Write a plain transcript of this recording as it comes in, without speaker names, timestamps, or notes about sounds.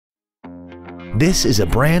This is a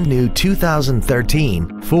brand new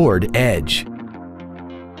 2013 Ford Edge.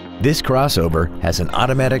 This crossover has an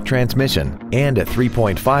automatic transmission and a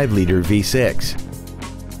 3.5-liter V6.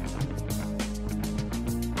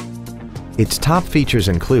 Its top features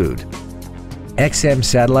include XM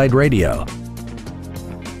satellite radio,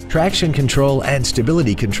 traction control and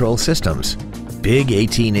stability control systems, big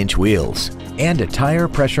 18-inch wheels, and a tire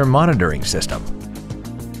pressure monitoring system.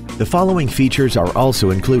 The following features are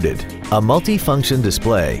also included: a multi-function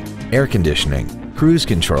display, air conditioning, cruise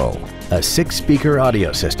control, a 6-speaker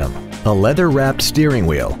audio system, a leather-wrapped steering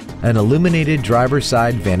wheel, an illuminated driver's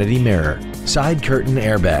side vanity mirror, side curtain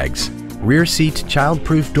airbags, rear seat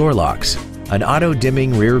child-proof door locks, an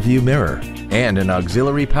auto-dimming rear-view mirror, and an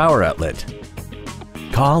auxiliary power outlet.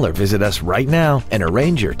 Call or visit us right now and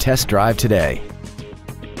arrange your test drive today.